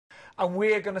And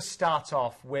we're going to start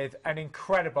off with an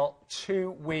incredible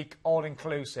 2-week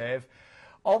all-inclusive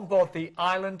on board the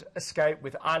Island Escape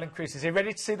with Island Cruises. Are you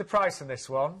ready to see the price on this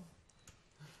one?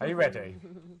 Are you ready?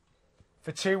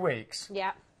 For 2 weeks?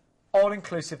 Yeah.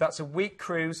 All-inclusive, that's a week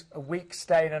cruise, a week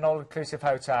stay in an all-inclusive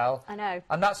hotel. I know.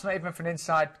 And that's not even for an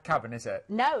inside cabin, is it?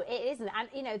 No, it isn't. And,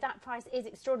 you know, that price is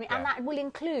extraordinary. Yeah. And that will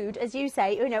include, as you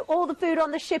say, you know, all the food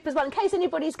on the ship as well. In case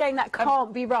anybody's going, that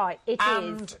can't be right. It is.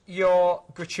 And your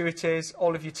gratuities,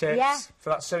 all of your tips,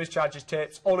 for that service charges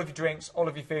tips, all of your drinks, all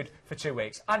of your food for 2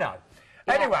 weeks. I know.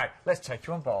 Yeah. Anyway, let's take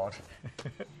you on board.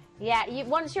 Yeah,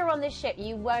 once you're on this ship,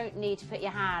 you won't need to put your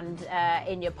hand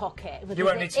in your pocket. You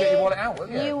won't need to get your wallet out, will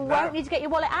you? You won't need to get your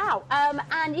wallet out.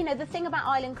 And, you know, the thing about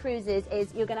Island Cruises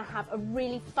is you're going to have a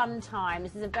really fun time.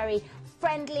 This is a very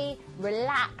friendly,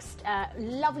 relaxed,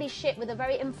 lovely ship with a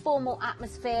very informal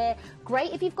atmosphere.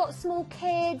 Great if you've got small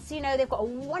kids. You know, they've got a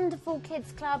wonderful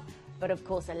kids club, but, of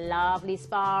course, a lovely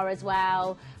spa as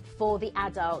well. For the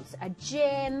adults, a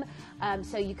gym,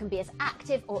 so you can be as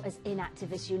active or as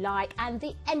inactive as you like, and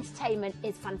the entertainment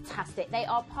is fantastic. They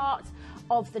are part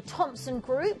of the Thompson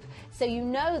Group, so you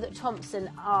know that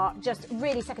Thompson are just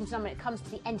really second to none when it comes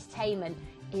to the entertainment.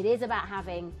 It is about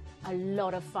having a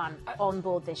lot of fun on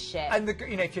board this ship. And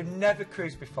you know, if you've never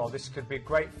cruised before, this could be a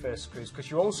great first cruise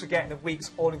because you're also getting a week's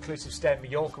all-inclusive stay in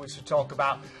Mallorca, which we'll talk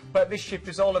about. But this ship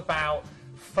is all about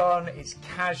fun, it's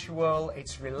casual,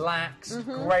 it's relaxed,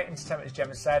 great entertainment, as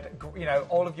Gemma said. You know,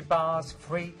 all of your bars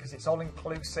free because it's all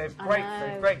inclusive, great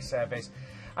food, great service.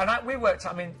 And we worked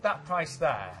out, I mean, that price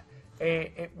there,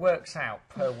 it works out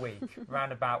per week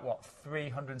around about, what,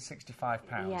 £365?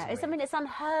 Yeah, I mean, it's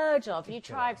unheard of. You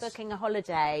try booking a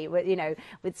holiday with, you know,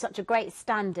 with such a great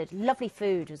standard, lovely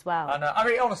food as well. I know. I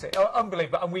mean, honestly,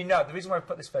 unbelievable. And we know, the reason why we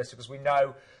put this first is because we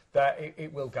know that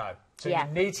it will go. So you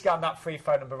need to get on that free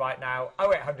phone number right now,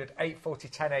 0800 840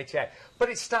 1088. But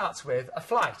it starts with a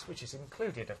flight, which is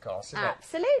included, of course, isn't it?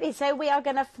 Absolutely. So we are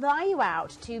going to fly you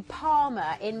out to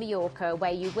Palma in Mallorca,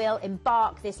 where you will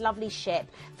embark this lovely ship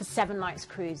for 7 nights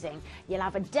cruising. You'll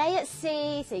have a day at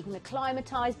sea, so you can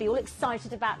acclimatise, be all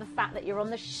excited about the fact that you're on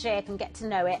the ship and get to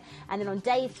know it. And then on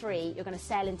day 3, you're going to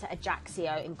sail into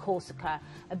Ajaccio in Corsica,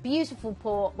 a beautiful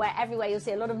port where everywhere you'll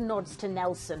see a lot of nods to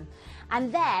Nelson.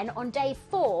 And then on day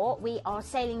 4, we are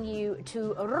sailing you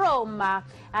to Roma,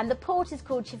 and the port is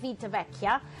called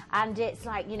Civitavecchia, and it's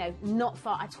like, you know, not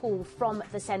far at all from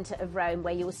the centre of Rome,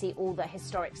 where you will see all the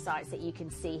historic sites that you can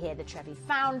see here, the Trevi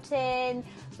Fountain,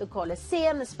 the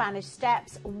Colosseum, the Spanish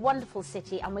Steps, wonderful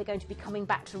city. And we're going to be coming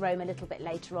back to Rome a little bit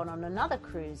later on another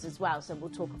cruise as well, so we'll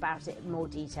talk about it in more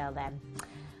detail then.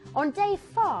 On day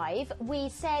 5, we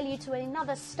sail you to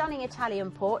another stunning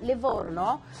Italian port,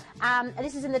 Livorno.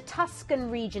 This is in the Tuscan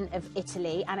region of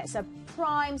Italy, and it's a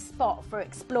prime spot for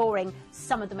exploring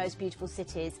some of the most beautiful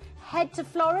cities. Head to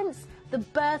Florence, the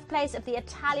birthplace of the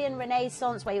Italian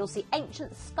Renaissance, where you'll see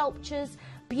ancient sculptures,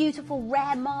 beautiful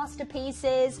rare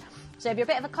masterpieces. So if you're a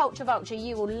bit of a culture vulture,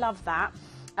 you will love that.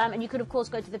 And you could, of course,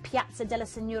 go to the Piazza della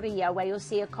Signoria, where you'll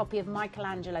see a copy of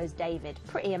Michelangelo's David.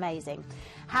 Pretty amazing.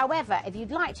 However, if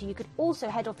you'd like to, you could also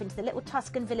head off into the little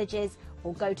Tuscan villages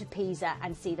or go to Pisa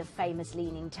and see the famous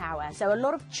Leaning Tower. So a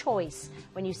lot of choice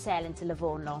when you sail into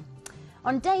Livorno.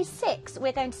 On day 6,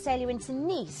 we're going to sail you into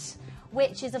Nice,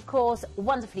 which is, of course,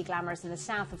 wonderfully glamorous in the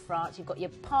south of France. You've got your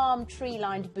palm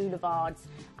tree-lined boulevards,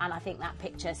 and I think that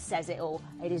picture says it all.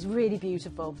 It is really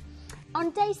beautiful. On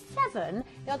day 7,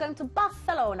 you're going to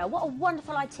Barcelona. What a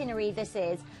wonderful itinerary this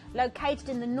is. Located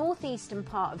in the northeastern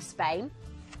part of Spain,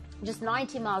 just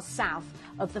 90 miles south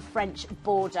of the French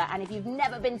border. And if you've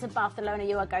never been to Barcelona,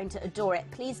 you are going to adore it.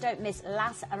 Please don't miss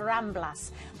Las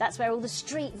Ramblas. That's where all the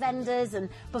street vendors and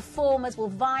performers will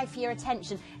vie for your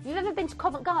attention. If you've ever been to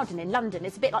Covent Garden in London,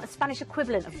 it's a bit like the Spanish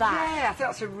equivalent of that. Yeah, I think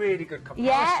that's a really good comparison.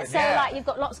 Yeah, so like you've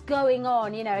got lots going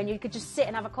on, you know, and you could just sit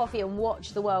and have a coffee and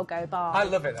watch the world go by. I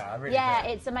love it there, I really do.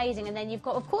 It's amazing. And then you've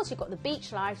got, of course, you've got the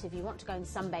beach life. So if you want to go and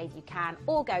sunbathe, you can,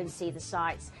 or go and see the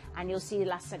sights. And you'll see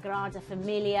La Sagrada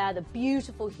Familia, the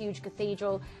beautiful, huge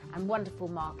cathedral, and wonderful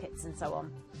markets and so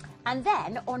on. And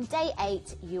then on day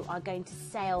 8, you are going to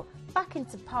sail back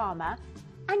into Palma,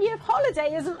 and your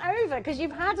holiday isn't over because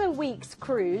you've had a week's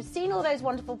cruise, seen all those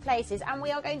wonderful places, and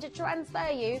we are going to transfer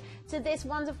you to this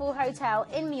wonderful hotel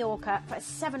in Mallorca for a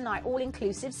 7-night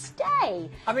all-inclusive stay.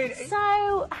 I mean,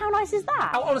 so how nice is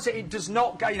that? Honestly, it does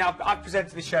not get, you know, I've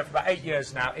presented this show for about 8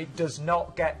 years now. It does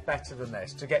not get better than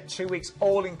this. To get 2 weeks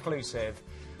all-inclusive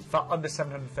for under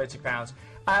 £730.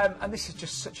 And this is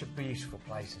just such a beautiful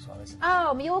place as well, isn't it?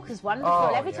 Oh, Mallorca's wonderful.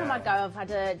 Oh, Every time yeah. I go, I've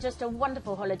had just a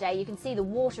wonderful holiday. You can see the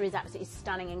water is absolutely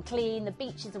stunning and clean. The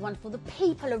beaches are wonderful. The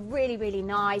people are really, really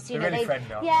nice. They're really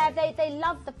friendly, aren't yeah, they? they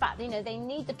love the fact that, you know, they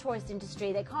need the tourist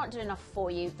industry. They can't do enough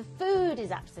for you. The food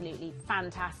is absolutely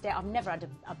fantastic. I've never had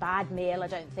a bad meal, I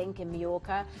don't think, in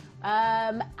Mallorca.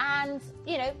 And,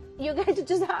 you know, you're going to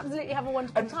just absolutely have a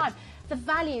wonderful time. The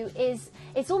value is,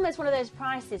 it's almost one of those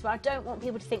prices where I don't want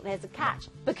people to think there's a catch,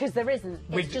 because there isn't.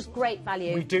 It's just great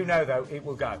value. We do know, though, it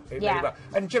will go. It Yeah. really will.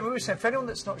 And Gemma, we were saying, for anyone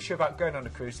that's not sure about going on a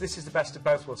cruise, this is the best of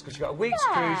both worlds, because you've got a week's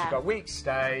cruise, you've got a week's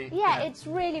stay. Yeah, it's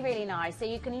really, really nice. So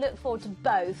you can look forward to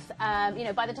both. You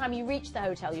know, by the time you reach the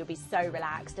hotel, you'll be so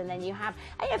relaxed. And then you have,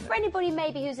 and, you know, for anybody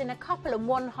maybe who's in a couple and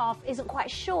one half isn't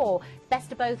quite sure,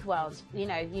 best of both worlds. You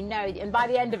know, and by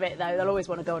the end of it, though, they'll always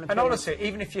want to go on a cruise. And honestly,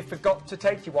 even if you forgot to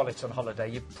take your wallet on holiday,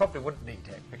 you probably wouldn't need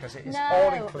it, because it is No,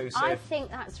 all-inclusive. I think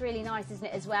that's really nice, isn't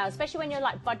it, as well? Especially when you're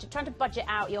like trying to budget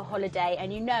out your holiday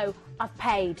and you know, I've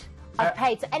paid. So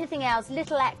anything else,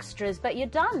 little extras, but you're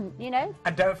done, you know?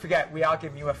 And don't forget, we are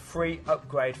giving you a free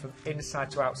upgrade from inside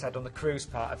to outside on the cruise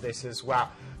part of this as well.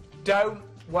 Don't,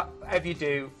 whatever you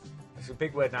do, it's a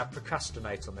big word now,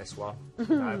 procrastinate on this one.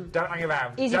 Don't hang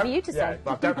around. Easy for you to say.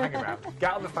 Well, don't hang around.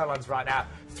 Get on the phone lines right now.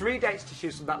 3 dates to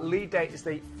choose from. That lead date is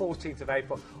the 14th of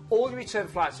April. All the return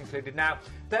flights included. Now,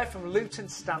 they're from Luton,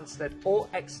 Stansted or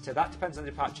Exeter. That depends on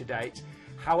the departure date.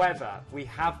 However, we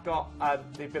have got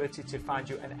the ability to find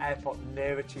you an airport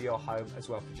nearer to your home as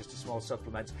well for just a small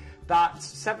supplement. That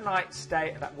 7-night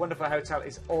stay at that wonderful hotel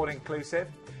is all-inclusive.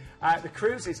 The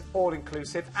cruise is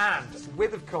all-inclusive, and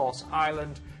with, of course,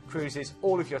 Island Cruises,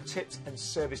 all of your tips and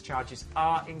service charges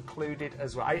are included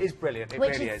as well. It is brilliant. It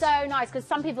Which really is so nice, because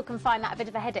some people can find that a bit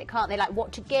of a headache, can't they? Like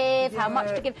what to give, how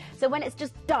much to give. So when it's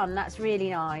just done, that's really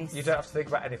nice. You don't have to think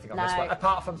about anything on this one,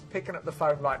 apart from picking up the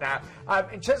phone right now.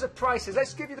 In terms of prices,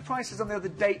 let's give you the prices on the other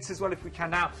dates as well, if we can.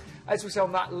 Now, as we say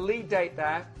on that lead date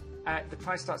there, the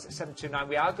price starts at $729.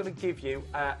 We are going to give you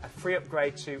a free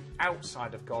upgrade to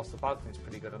outside, of course. The balcony is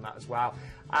pretty good on that as well.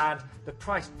 And the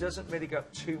price doesn't really go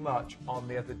up too much on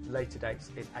the other later dates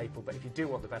in April. But if you do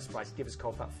want the best price, give us a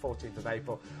call for that 14th of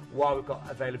April while we've got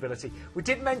availability. We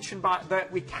did mention that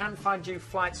we can find you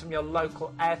flights from your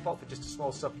local airport for just a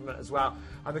small supplement as well.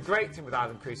 And the great thing with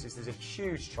Island Cruises, there's a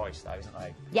huge choice there, isn't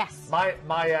there? Yes. My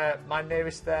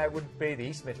nearest there would be the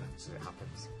East Midlands, as it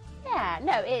happens. Yeah,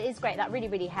 no, it is great. That really,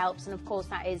 really helps. And of course,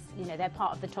 that is, you know, they're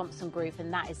part of the Thompson Group,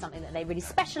 and that is something that they really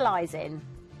specialise in.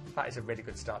 That is a really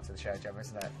good start to the show, Gemma,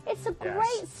 isn't it? It's a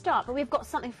great start, but we've got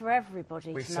something for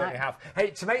everybody we tonight. Certainly have. Hey,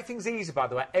 to make things easy, by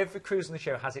the way, every cruise on the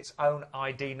show has its own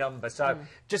ID number, so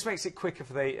just makes it quicker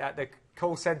for the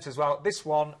call centre as well. This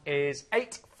one is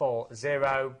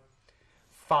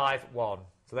 84051.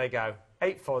 So there you go,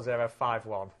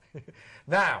 84051.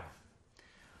 Now,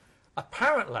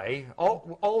 apparently,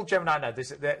 all Gemma and I know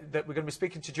that we're going to be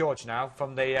speaking to George now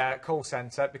from the call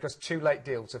centre, because 2 late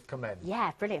deals have come in.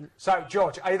 Yeah, brilliant. So,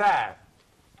 George, are you there?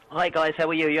 Hi guys, how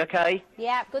are you? You okay?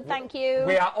 Yeah, good, thank you.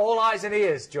 We are all eyes and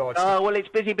ears, George. Oh, well, it's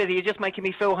busy. You're just making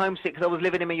me feel homesick, because I was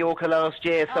living in Mallorca last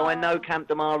year, so I know Camp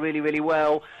de Mar really, really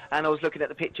well, and I was looking at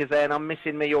the pictures there, and I'm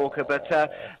missing Mallorca.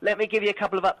 But let me give you a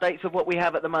couple of updates of what we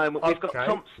have at the moment. We've got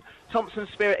Thompson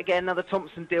Spirit again, another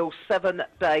Thompson deal,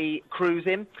 7-day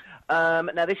cruising.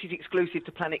 Now, this is exclusive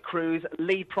to Planet Cruise.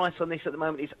 Lead price on this at the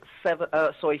moment is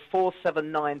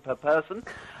 $479 per person.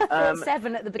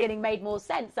 7 at the beginning made more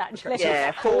sense, actually.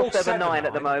 Yeah, $479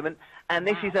 at the moment. And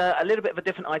this is a little bit of a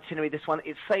different itinerary, this one.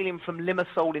 It's sailing from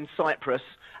Limassol in Cyprus,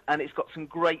 and it's got some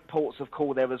great ports of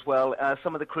call there as well.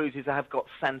 Some of the cruises have got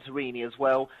Santorini as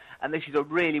well. And this is a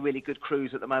really, really good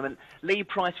cruise at the moment. Lead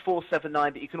price $479,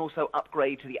 but you can also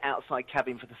upgrade to the outside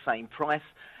cabin for the same price.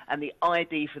 And the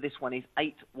ID for this one is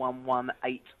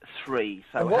 81183.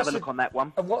 So have a look on that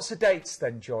one. And what's the dates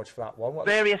then, George, for that one?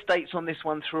 Various dates on this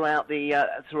one throughout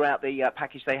the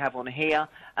package they have on here.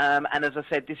 And as I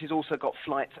said, this has also got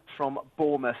flights from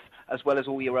Bournemouth, as well as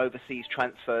all your overseas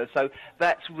transfers. So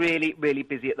that's really, really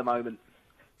busy at the moment.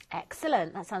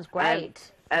 Excellent. That sounds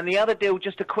great. And the other deal,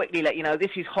 just to quickly let you know,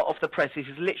 this is hot off the press. This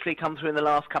has literally come through in the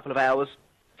last couple of hours.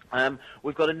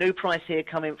 We've got a new price here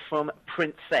coming from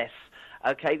Princess.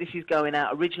 Okay, this is going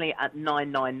out originally at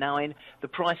 $999. The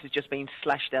price has just been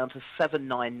slashed down to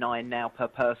 $799 now per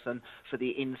person for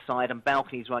the inside, and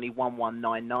balconies are only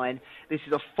 $1199. This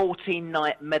is a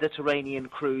 14-night Mediterranean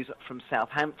cruise from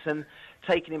Southampton,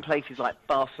 taken in places like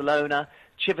Barcelona,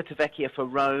 Civitavecchia for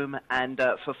Rome, and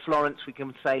for Florence we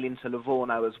can sail into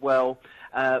Livorno as well.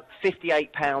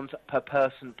 £58 per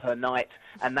person per night,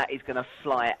 and that is going to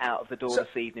fly out of the door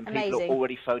this evening. Amazing. People are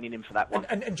already phoning in for that one.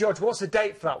 And George, what's the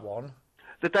date for that one?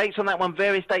 The dates on that one,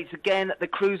 various dates again. The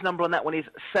cruise number on that one is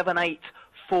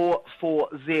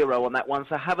 78440 on that one.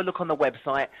 So have a look on the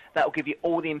website. That will give you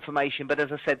all the information. But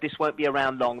as I said, this won't be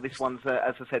around long. This one's,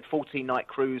 as I said, 14-night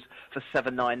cruise for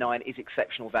 $799 is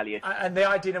exceptional value. And the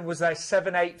ID number was there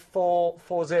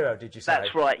 78440, did you say?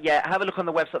 That's right, yeah. Have a look on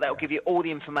the website. That will give you all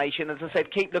the information. As I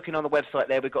said, keep looking on the website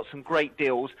there. We've got some great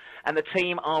deals. And the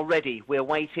team are ready. We're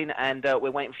waiting, and we're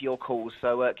waiting for your calls.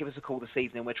 So give us a call this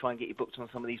evening. We'll try and get you booked on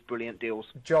some of these brilliant deals.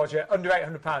 Georgia, under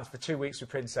 £800 for 2 weeks with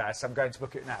Princess. I'm going to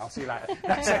book it now. I'll see you later.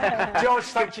 George,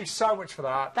 thank you so much for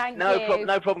that. Thank you.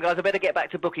 No problem, guys. I better get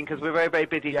back to booking because we're very, very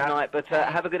busy tonight. But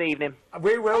have a good evening.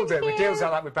 We will do. Thank With you. deals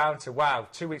like that, we're bound to. Wow,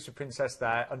 2 weeks with Princess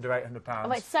there, under £800.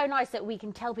 Oh, it's so nice that we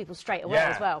can tell people straight away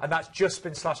as well. And that's just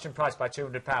been slashed in price by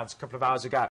 £200 a couple of hours ago.